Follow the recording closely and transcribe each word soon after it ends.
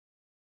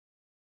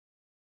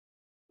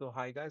So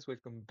hi guys,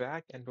 welcome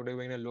back. And today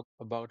we're going to look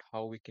about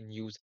how we can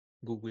use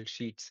Google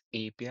Sheets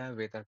API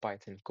with our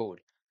Python code.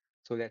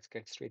 So let's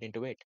get straight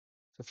into it.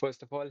 So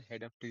first of all,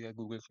 head up to your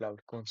Google Cloud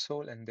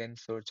Console and then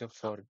search up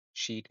for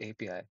Sheet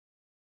API.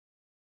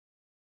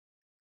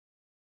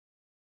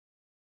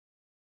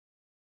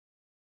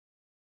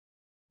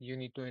 You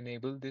need to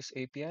enable this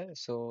API.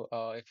 So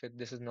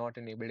this is not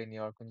enabled in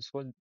your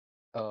console,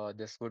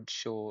 this would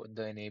show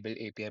the enable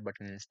API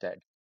button instead.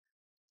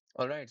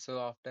 All right, so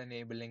after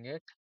enabling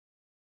it,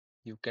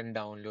 you can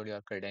download your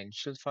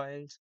credential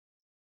files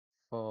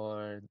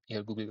for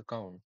your Google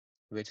account,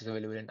 which is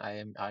available in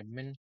IAM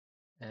admin,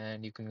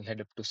 and you can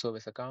head up to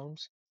service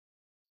accounts.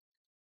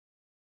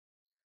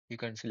 You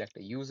can select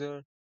a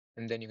user,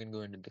 and then you can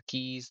go into the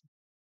keys.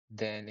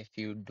 Then if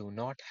you do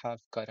not have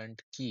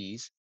current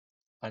keys,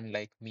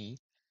 unlike me,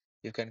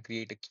 you can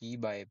create a key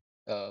by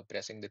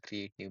pressing the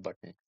create new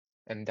button,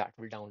 and that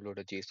will download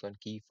a JSON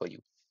key for you.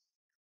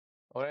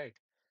 All right.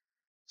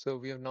 So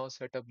we have now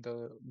set up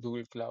the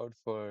Google Cloud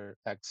for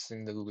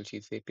accessing the Google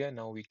Sheets API.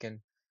 Now we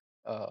can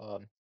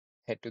um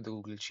head to the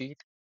Google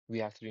Sheet.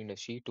 We actually need a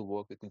sheet to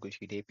work with Google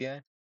Sheet API.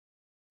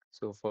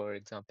 So for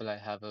example, I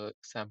have a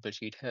sample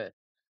sheet here.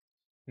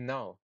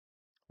 Now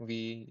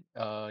we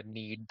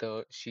need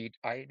the sheet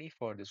ID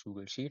for this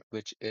Google Sheet,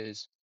 which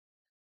is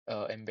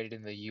embedded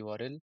in the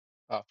URL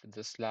after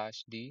the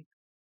slash D,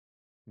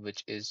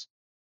 which is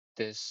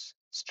this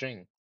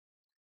string.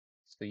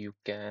 So you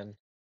can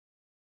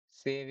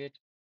save it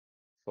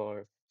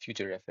for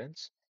future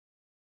reference.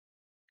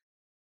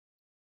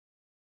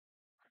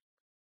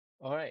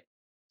 All right.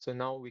 So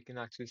now we can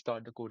actually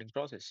start the coding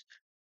process.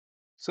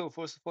 So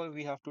first of all,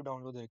 we have to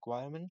download the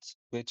requirements,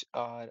 which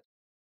are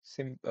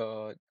sim.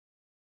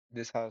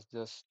 This has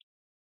just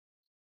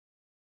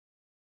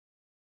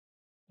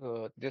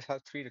this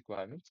has three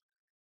requirements,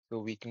 so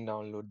we can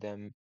download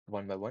them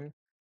one by one.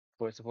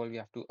 First of all, we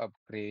have to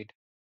upgrade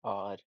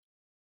our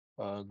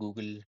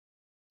Google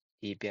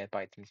API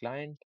Python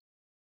client.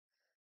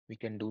 We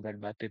can do that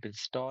by pip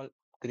install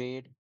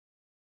upgrade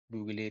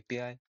Google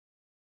API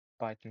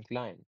Python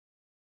client.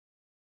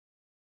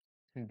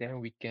 And then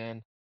we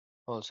can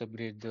also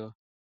upgrade the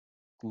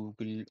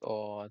Google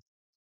or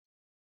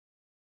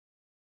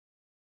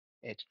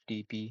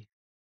HTTP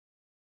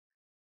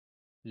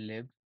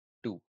lib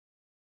 2.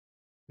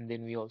 And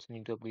then we also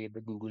need to upgrade the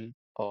Google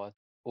auth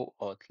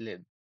OAuth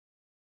lib.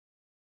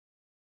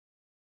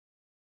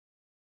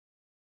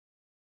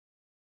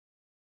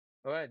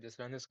 All right, just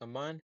run this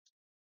command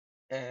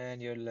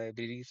and your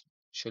libraries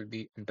should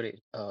be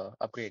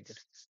upgraded.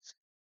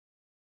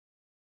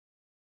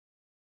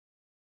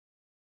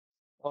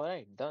 All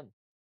right, done.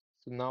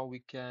 So now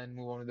we can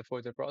move on to the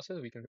further process.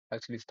 We can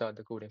actually start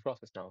the coding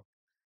process now.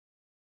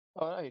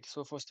 All right,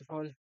 so first of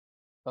all,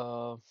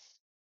 uh,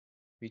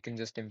 we can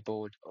just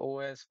import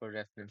OS for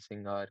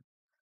referencing our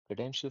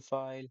credential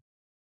file.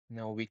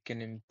 Now we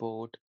can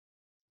import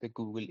the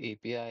Google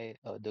API,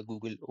 the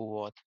Google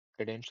OAuth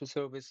credential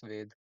service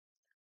with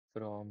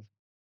from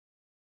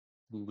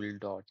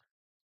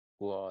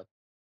google.oauth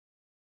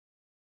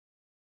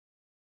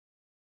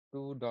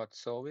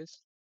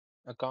 2.service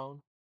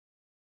account.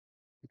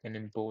 We can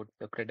import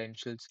the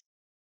credentials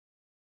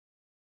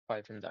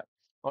file from that.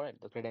 All right,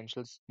 the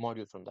credentials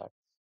module from that.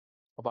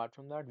 Apart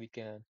from that, we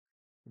can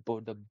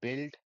import the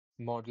build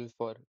module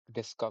for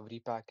discovery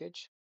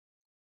package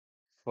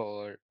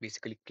for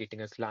basically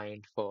creating a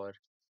client for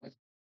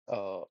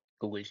uh,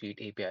 Google Sheet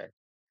API.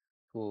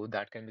 So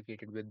that can be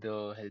created with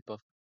the help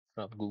of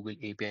from Google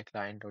API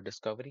client or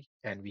discovery,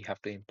 and we have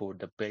to import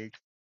the build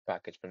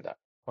package from that.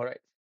 All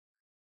right.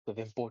 So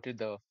we've imported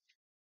the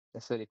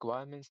necessary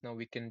requirements. Now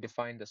we can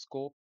define the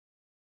scope,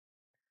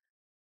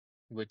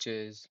 which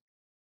is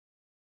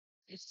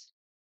it's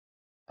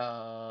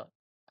as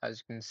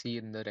you can see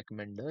in the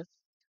recommender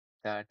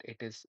that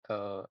it is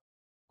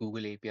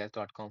Google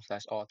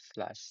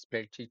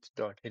APIs.com/auth/spreadsheets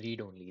dot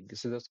read only.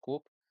 This is a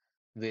scope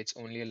which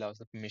only allows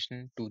the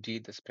permission to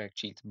read the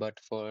spreadsheets. But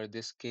for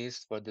this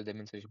case, for the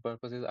demonstration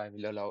purposes, I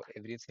will allow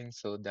everything.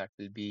 So that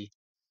will be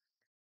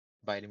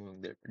by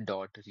removing the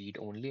dot read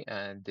only.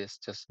 And this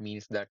just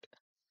means that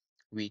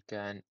we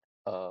can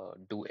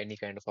do any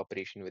kind of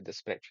operation with the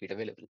spreadsheet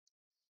available.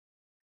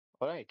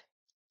 All right.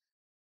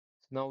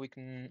 So now we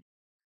can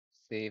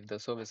save the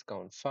service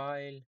account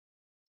file,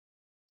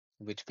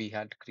 which we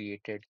had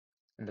created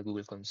in the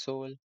Google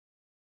console.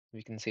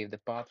 We can save the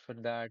path for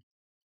that.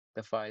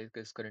 The file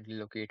is currently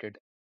located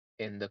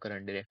in the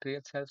current directory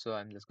itself. So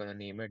I'm just going to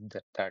name it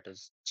that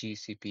is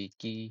GCP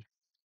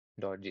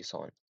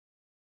key.json.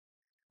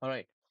 All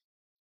right.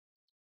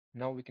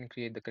 Now we can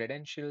create the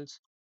credentials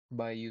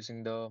by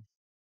using the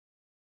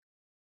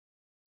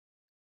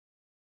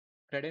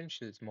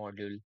credentials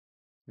module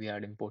we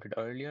had imported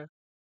earlier.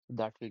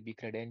 That will be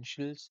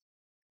credentials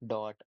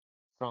dot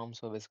from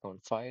service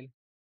account file.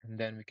 And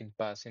then we can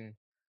pass in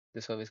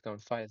the service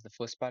account file as the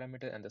first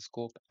parameter and the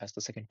scope as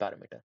the second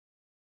parameter.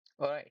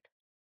 All right.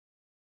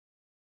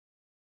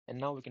 And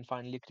now we can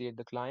finally create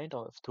the client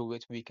through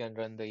which we can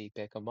run the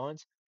API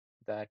commands.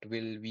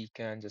 We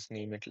can just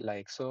name it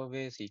like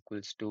service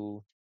equals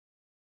to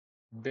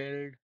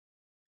build.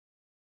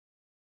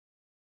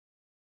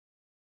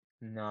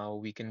 Now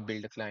we can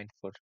build a client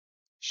for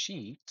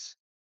Sheets.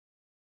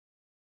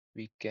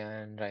 We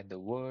can write the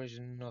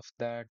version of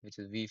that, which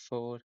is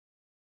v4,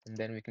 and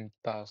then we can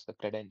pass the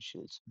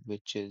credentials,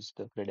 which is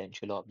the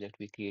credential object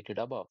we created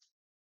above.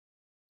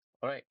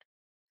 All right,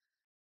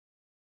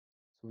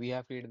 so we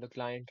have created the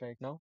client right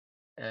now,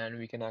 and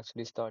we can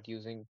actually start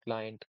using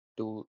client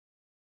to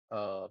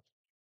uh,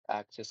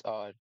 access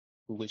our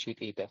Google Sheet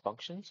API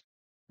functions.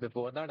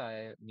 Before that,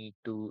 I need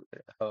to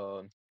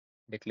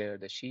declare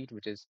the sheet,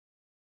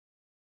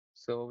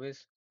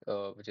 service,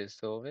 which is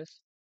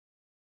service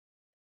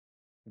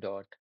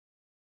dot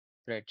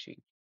spreadsheet.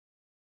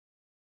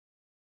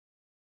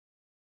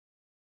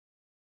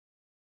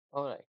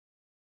 All right.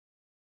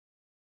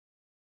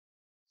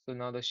 So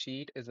now the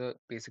sheet is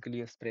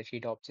basically a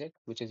spreadsheet object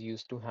which is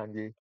used to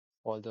handle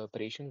all the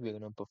operations we're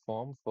going to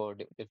perform for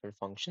different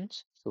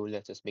functions. So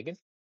let's just begin.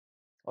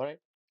 All right.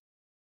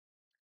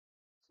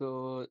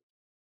 So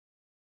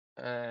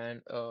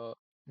and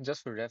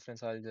just for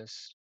reference, I'll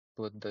just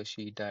put the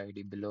sheet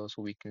ID below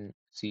so we can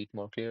see it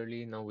more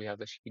clearly. Now we have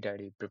the sheet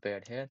ID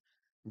prepared here.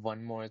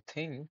 One more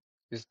thing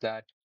is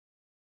that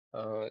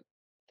uh,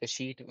 the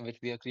sheet which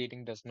we are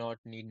creating does not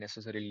need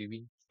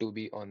necessarily to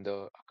be on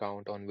the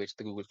account on which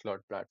the Google Cloud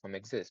platform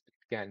exists.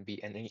 It can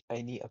be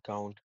any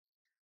account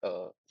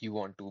you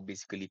want to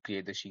basically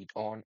create the sheet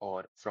on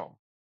or from.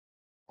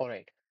 All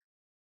right,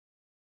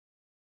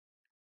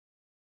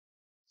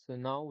 so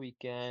now we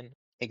can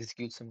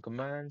execute some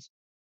commands.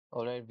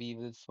 All right, we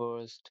will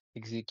first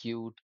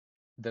execute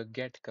the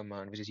get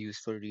command, which is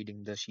used for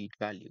reading the sheet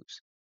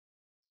values.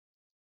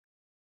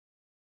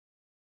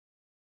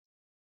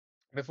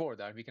 Before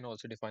that, we can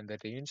also define the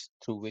range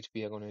through which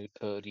we are going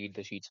to read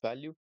the sheet's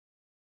value.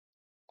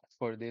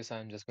 For this,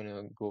 I'm just going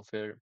to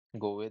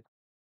go with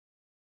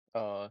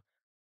uh,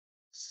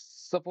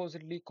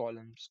 supposedly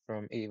columns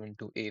from A1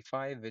 to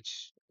A5,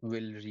 which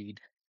will read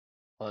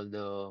all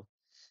the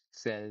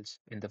cells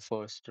in the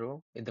first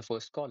row, in the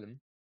first column,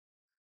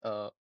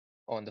 uh,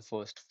 on the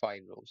first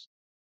 5 rows.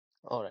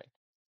 All right.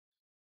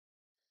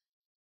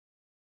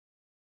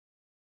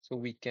 So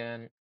we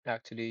can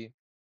actually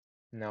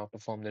now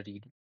perform the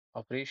read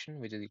operation,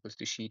 which is equals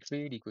to sheet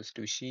read equals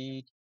to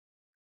sheet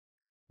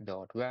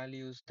dot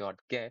values dot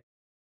get.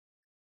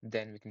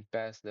 Then we can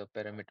pass the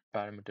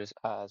parameters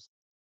as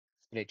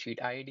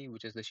spreadsheet ID,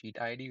 which is the sheet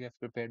ID we have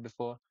prepared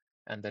before,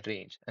 and the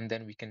range. And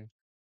then we can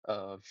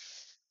uh,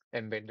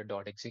 embed the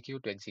dot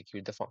execute to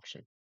execute the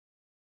function.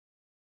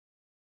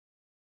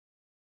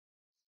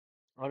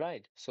 All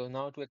right. So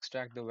now to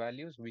extract the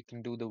values, we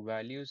can do the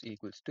values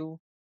equals to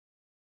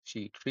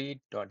sheet read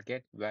dot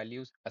get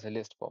values as a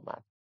list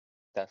format.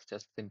 That's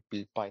just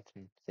simple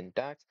Python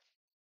syntax.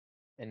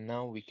 And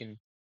now we can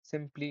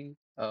simply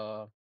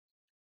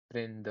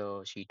print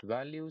the sheet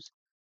values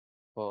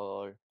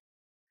for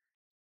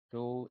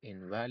row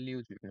in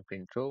values. We can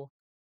print row.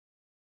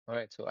 All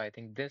right, so I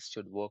think this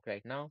should work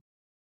right now.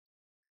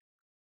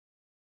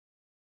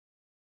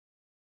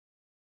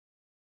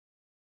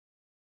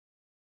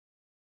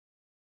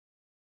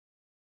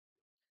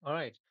 All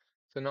right,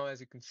 so now as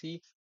you can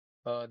see,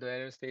 the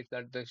error states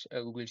that the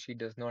Google Sheet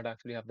does not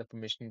actually have the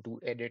permission to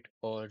edit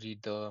or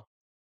read the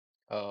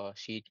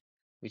sheet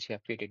which we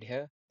have created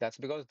here. That's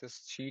because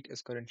this sheet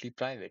is currently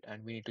private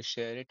and we need to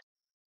share it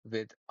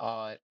with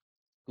our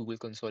Google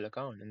Console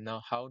account. And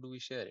now how do we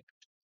share it?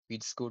 We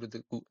just go to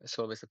the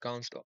service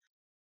accounts.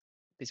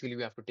 Basically,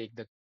 we have to take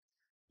the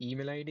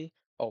email ID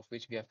of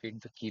which we have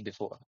created the key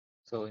before.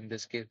 So in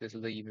this case, this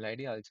is the email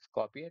ID. I'll just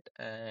copy it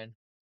and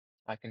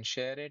I can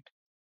share it.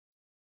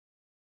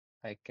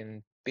 I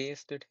can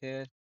paste it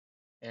here.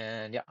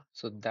 And yeah,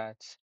 so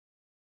that's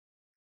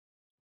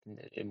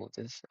remove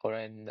this or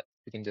and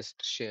we can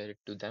just share it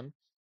to them.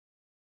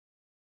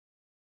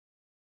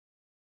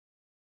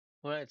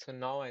 All right, so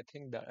now I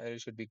think that error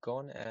should be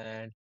gone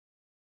and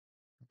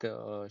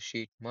the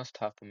sheet must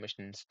have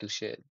permissions to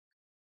share.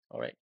 All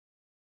right.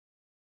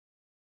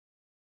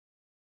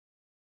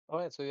 All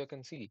right, so you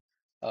can see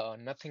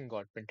nothing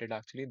got printed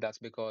actually. That's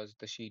because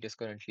the sheet is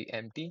currently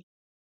empty.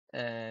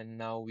 And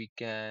now we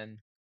can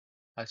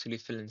actually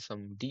fill in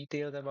some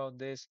details about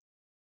this.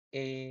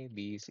 A,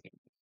 B, C.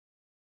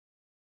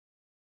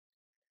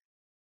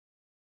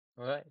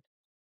 All right.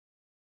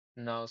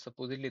 Now,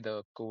 supposedly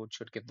the code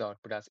should give the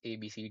output as A,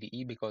 B, C, D,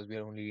 E because we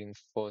are only reading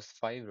first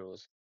 5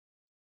 rows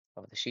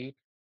of the sheet.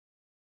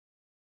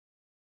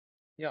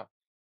 Yeah,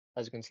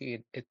 as you can see,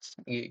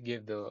 it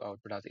gave the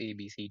output as A,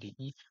 B, C, D,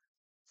 E.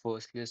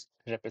 First list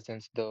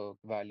represents the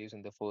values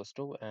in the first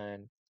row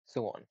and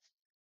so on.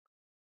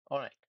 All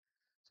right.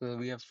 So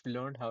we have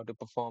learned how to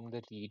perform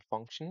the read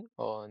function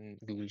on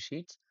Google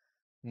Sheets.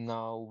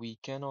 Now we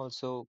can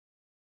also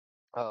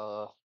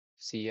uh,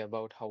 see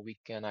about how we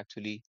can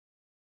actually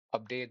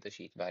update the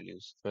sheet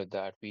values. For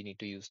that, we need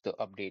to use the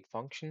update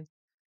function.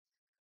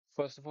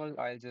 First of all,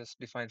 I'll just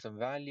define some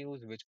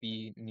values which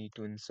we need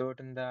to insert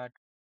in that.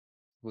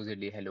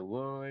 Supposedly hello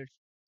world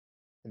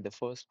in the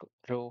first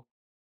row.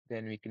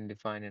 Then we can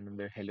define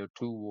another hello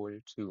to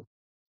world too.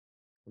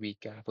 we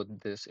can put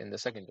this in the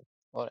second row.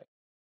 All right.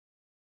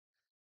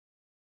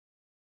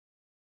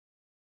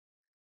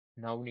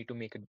 Now we need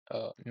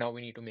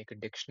to make a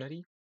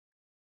dictionary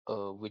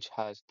which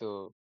has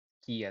the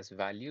key as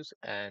values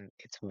and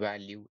its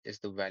value is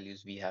the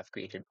values we have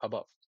created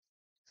above.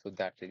 So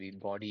that will be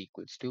body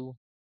equals to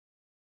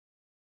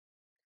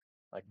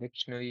a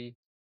dictionary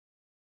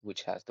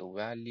which has the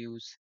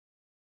values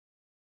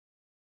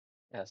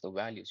as the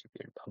values you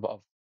created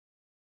above.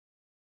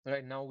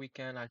 Right now we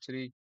can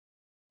actually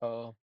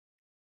uh,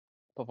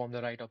 perform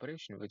the right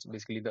operation, which is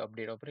basically the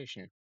update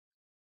operation,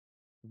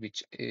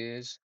 which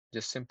is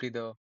just simply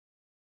the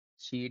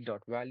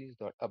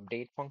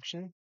sheet.values.update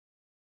function.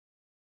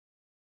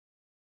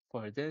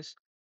 For this,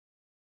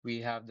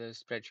 we have the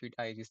spreadsheet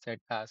ID set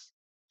as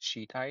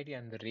sheet ID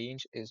and the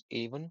range is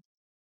A1.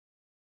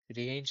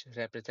 Range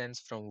represents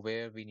from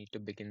where we need to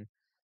begin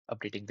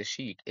updating the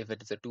sheet. If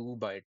it is a 2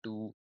 by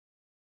 2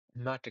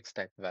 matrix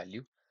type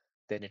value,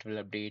 then it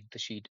will update the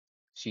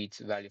sheet's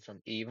value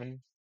from A1,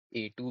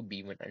 A2,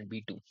 B1, and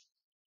B2.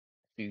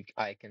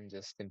 I can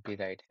just simply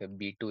write here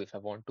B2 if I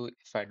want to.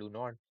 If I do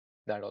not,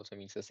 that also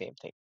means the same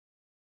thing.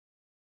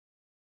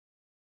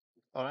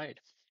 All right.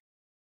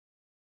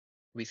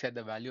 We set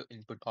the value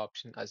input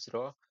option as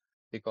raw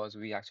because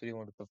we actually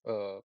want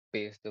to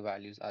paste the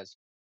values as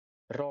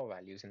raw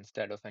values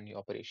instead of any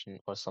operation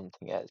or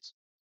something else.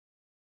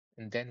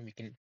 And then we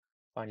can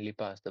finally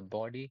pass the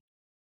body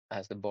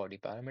as the body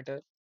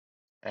parameter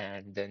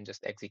and then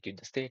just execute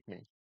the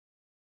statement.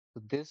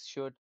 So this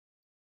should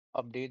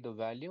update the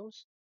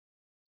values.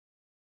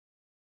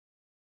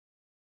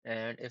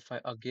 And if I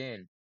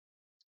again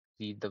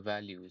read the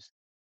values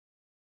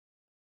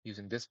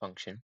using this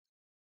function,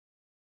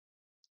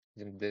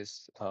 using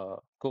this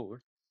code,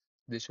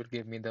 this should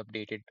give me the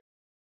updated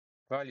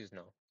values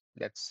now.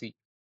 Let's see.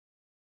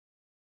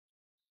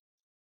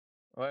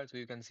 All right, so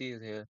you can see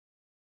here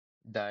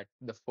that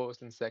the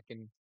first and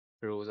second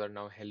rows are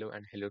now hello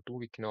and hello 2.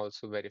 We can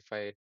also verify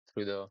it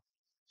through the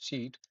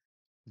sheet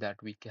that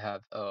we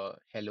have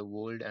hello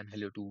world and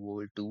hello to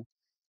world 2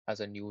 as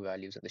a new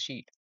values in the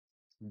sheet.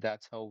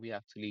 That's how we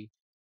actually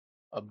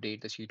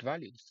update the sheet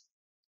values.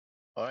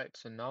 All right,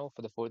 so now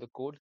for the further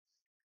code,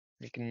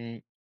 we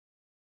can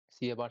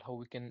see about how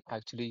we can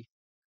actually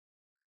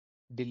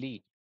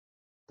delete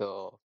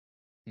the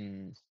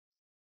mm,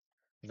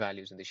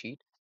 values in the sheet.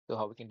 So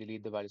how we can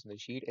delete the values in the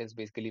sheet is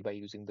basically by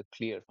using the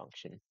clear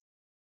function.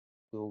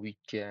 So we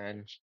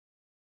can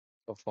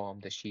perform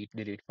the sheet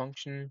delete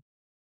function.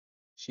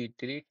 Sheet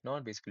delete,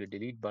 not basically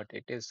delete, but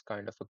it is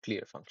kind of a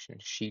clear function,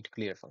 sheet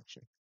clear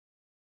function.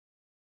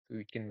 So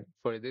we can,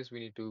 for this, we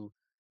need to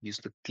use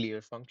the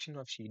clear function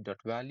of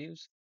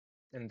sheet.values,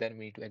 and then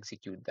we need to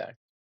execute that.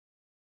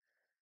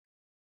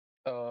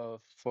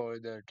 For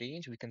the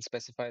range, we can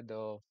specify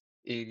the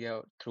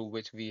area through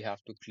which we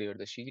have to clear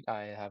the sheet.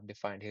 I have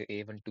defined here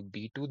A1 to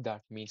B2.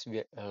 That means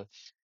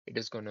it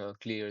is going to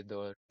clear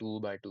the 2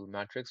 by 2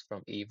 matrix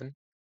from A1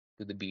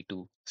 to the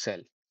B2 cell.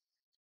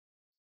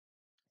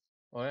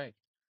 All right.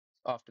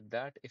 After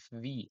that, if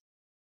we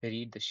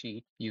read the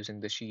sheet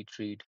using the sheet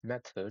read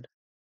method,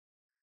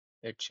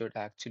 it should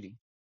actually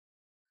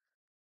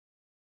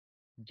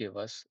give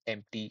us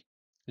empty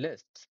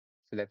lists.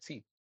 So let's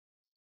see.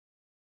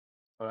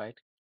 All right.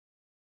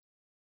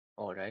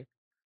 All right.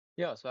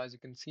 Yeah. So as you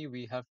can see,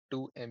 we have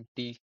two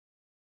empty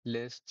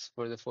lists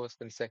for the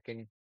first and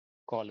second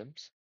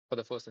columns, for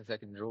the first and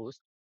second rows,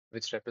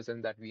 which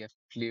represent that we have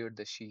cleared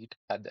the sheet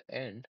at the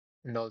end.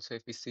 And also,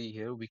 if we see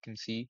here, we can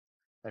see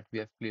that we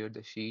have cleared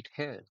the sheet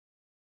here.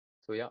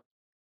 So yeah.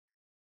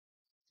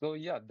 So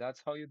yeah,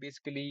 that's how you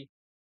basically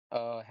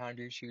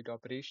handle sheet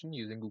operation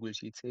using Google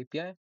Sheets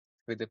API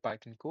with the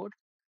Python code.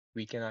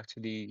 We can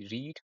actually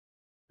read,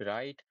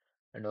 write,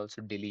 and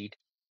also delete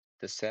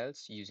the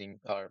cells using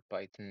our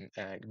Python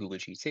and Google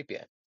Sheets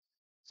API.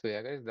 So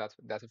yeah, guys,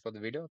 that's it for the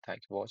video.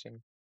 Thanks for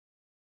watching.